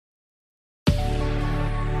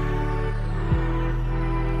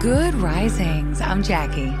Good risings. I'm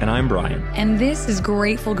Jackie. And I'm Brian. And this is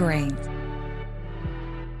Grateful Grains.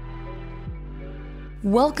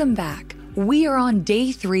 Welcome back. We are on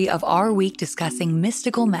day 3 of our week discussing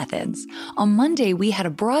mystical methods. On Monday, we had a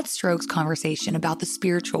broad strokes conversation about the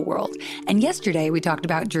spiritual world. And yesterday, we talked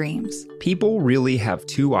about dreams. People really have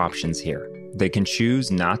 2 options here. They can choose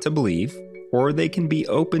not to believe, or they can be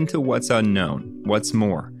open to what's unknown, what's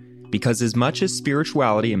more. Because as much as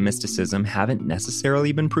spirituality and mysticism haven't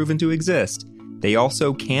necessarily been proven to exist, they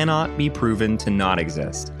also cannot be proven to not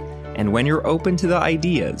exist. And when you're open to the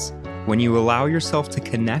ideas, when you allow yourself to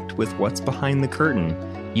connect with what's behind the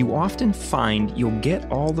curtain, you often find you'll get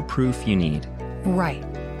all the proof you need. Right.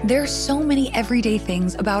 There are so many everyday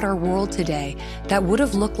things about our world today that would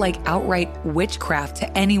have looked like outright witchcraft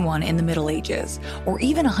to anyone in the Middle Ages, or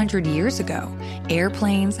even 100 years ago.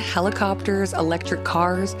 Airplanes, helicopters, electric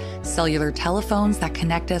cars, cellular telephones that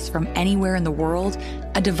connect us from anywhere in the world,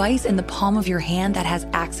 a device in the palm of your hand that has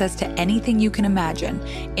access to anything you can imagine,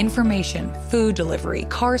 information, food delivery,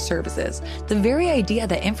 car services. The very idea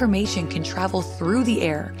that information can travel through the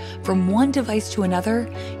air from one device to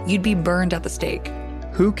another, you'd be burned at the stake.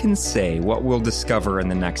 Who can say what we'll discover in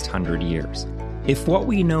the next 100 years? If what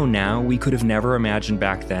we know now we could have never imagined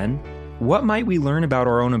back then, what might we learn about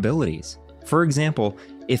our own abilities? For example,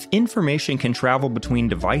 if information can travel between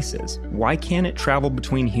devices, why can't it travel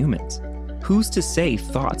between humans? Who's to say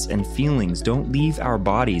thoughts and feelings don't leave our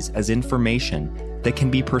bodies as information that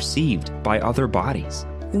can be perceived by other bodies?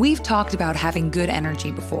 We've talked about having good energy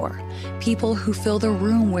before, people who fill the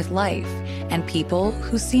room with life, and people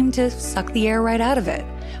who seem to suck the air right out of it.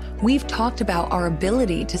 We've talked about our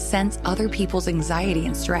ability to sense other people's anxiety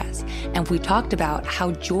and stress, and we talked about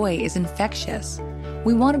how joy is infectious.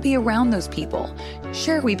 We want to be around those people.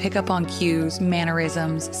 Sure, we pick up on cues,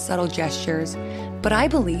 mannerisms, subtle gestures, but I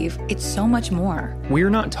believe it's so much more. We're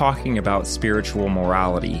not talking about spiritual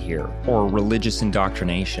morality here, or religious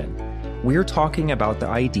indoctrination. We're talking about the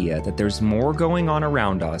idea that there's more going on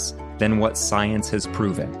around us than what science has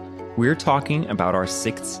proven. We're talking about our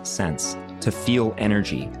 6th sense, to feel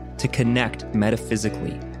energy, to connect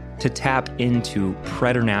metaphysically, to tap into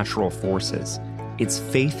preternatural forces. It's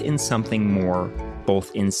faith in something more,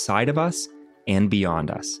 both inside of us and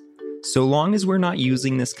beyond us. So long as we're not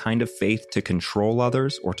using this kind of faith to control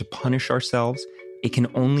others or to punish ourselves, it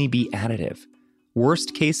can only be additive.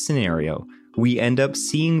 Worst case scenario, we end up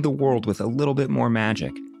seeing the world with a little bit more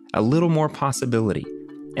magic, a little more possibility.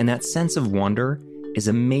 And that sense of wonder is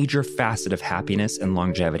a major facet of happiness and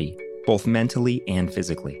longevity, both mentally and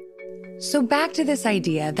physically. So back to this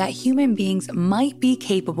idea that human beings might be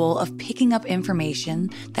capable of picking up information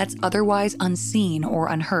that's otherwise unseen or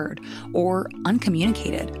unheard or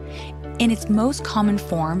uncommunicated. In its most common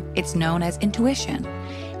form, it's known as intuition.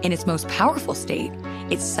 In its most powerful state,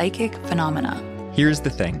 it's psychic phenomena. Here's the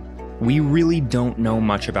thing. We really don't know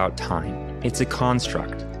much about time. It's a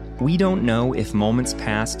construct. We don't know if moments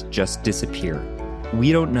past just disappear.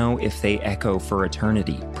 We don't know if they echo for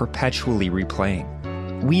eternity, perpetually replaying.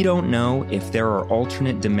 We don't know if there are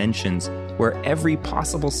alternate dimensions where every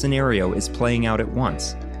possible scenario is playing out at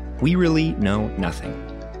once. We really know nothing.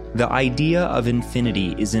 The idea of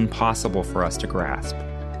infinity is impossible for us to grasp.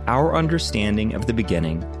 Our understanding of the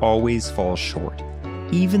beginning always falls short.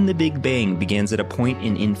 Even the Big Bang begins at a point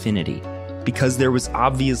in infinity, because there was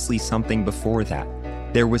obviously something before that.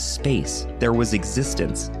 There was space, there was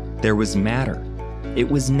existence, there was matter. It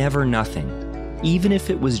was never nothing, even if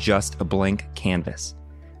it was just a blank canvas.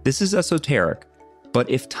 This is esoteric, but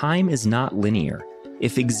if time is not linear,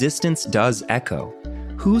 if existence does echo,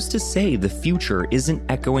 who's to say the future isn't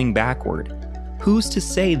echoing backward? Who's to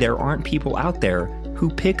say there aren't people out there who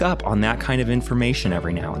pick up on that kind of information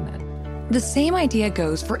every now and then? The same idea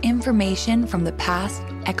goes for information from the past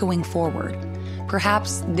echoing forward.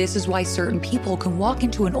 Perhaps this is why certain people can walk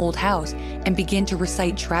into an old house and begin to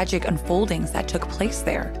recite tragic unfoldings that took place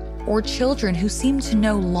there, or children who seem to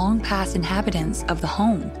know long past inhabitants of the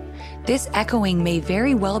home. This echoing may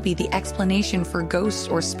very well be the explanation for ghosts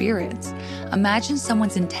or spirits. Imagine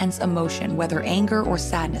someone's intense emotion, whether anger or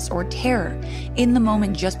sadness or terror, in the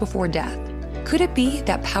moment just before death. Could it be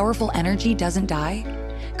that powerful energy doesn't die?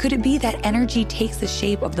 Could it be that energy takes the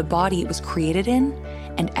shape of the body it was created in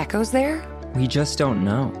and echoes there? We just don't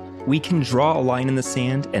know. We can draw a line in the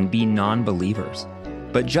sand and be non-believers.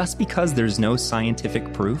 But just because there's no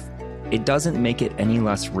scientific proof, it doesn't make it any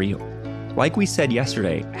less real. Like we said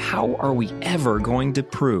yesterday, how are we ever going to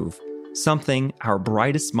prove something our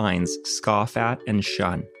brightest minds scoff at and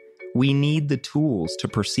shun? We need the tools to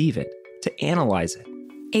perceive it, to analyze it.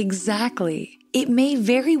 Exactly. It may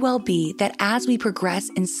very well be that as we progress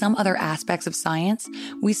in some other aspects of science,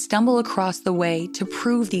 we stumble across the way to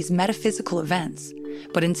prove these metaphysical events.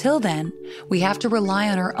 But until then, we have to rely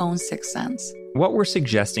on our own sixth sense. What we're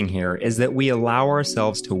suggesting here is that we allow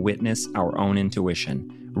ourselves to witness our own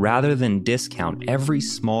intuition, rather than discount every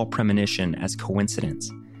small premonition as coincidence.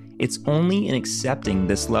 It's only in accepting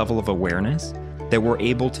this level of awareness that we're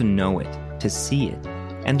able to know it, to see it,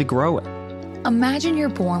 and to grow it. Imagine you're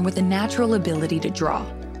born with a natural ability to draw,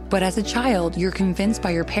 but as a child, you're convinced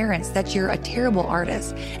by your parents that you're a terrible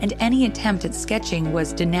artist, and any attempt at sketching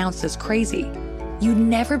was denounced as crazy. You'd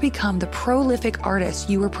never become the prolific artist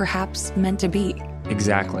you were perhaps meant to be.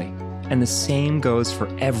 Exactly. And the same goes for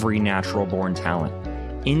every natural-born talent.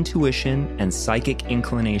 Intuition and psychic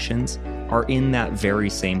inclinations are in that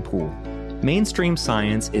very same pool. Mainstream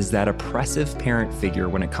science is that oppressive parent figure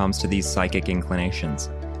when it comes to these psychic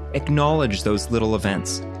inclinations. Acknowledge those little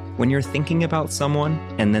events. When you're thinking about someone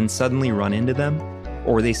and then suddenly run into them,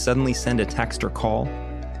 or they suddenly send a text or call,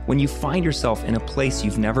 when you find yourself in a place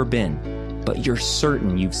you've never been, but you're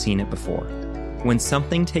certain you've seen it before. When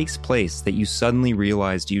something takes place that you suddenly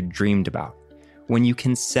realized you'd dreamed about. When you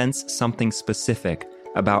can sense something specific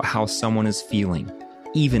about how someone is feeling,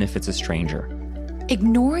 even if it's a stranger.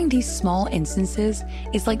 Ignoring these small instances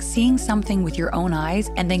is like seeing something with your own eyes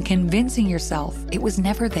and then convincing yourself it was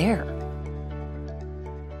never there.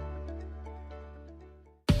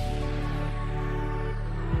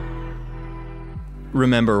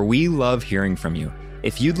 Remember, we love hearing from you.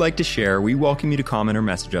 If you'd like to share, we welcome you to comment or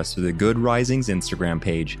message us through the Good Risings Instagram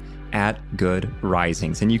page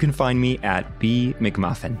 @GoodRisings. And you can find me at B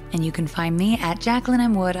McMuffin. And you can find me at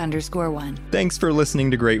JacquelineMWood_1. Thanks for listening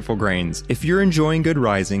to Grateful Grains. If you're enjoying Good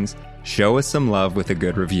Risings, show us some love with a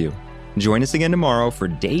good review. Join us again tomorrow for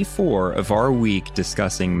day 4 of our week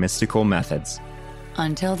discussing mystical methods.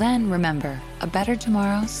 Until then, remember, a better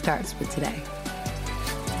tomorrow starts with today.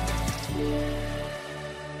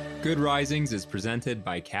 Good Risings is presented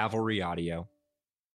by Cavalry Audio.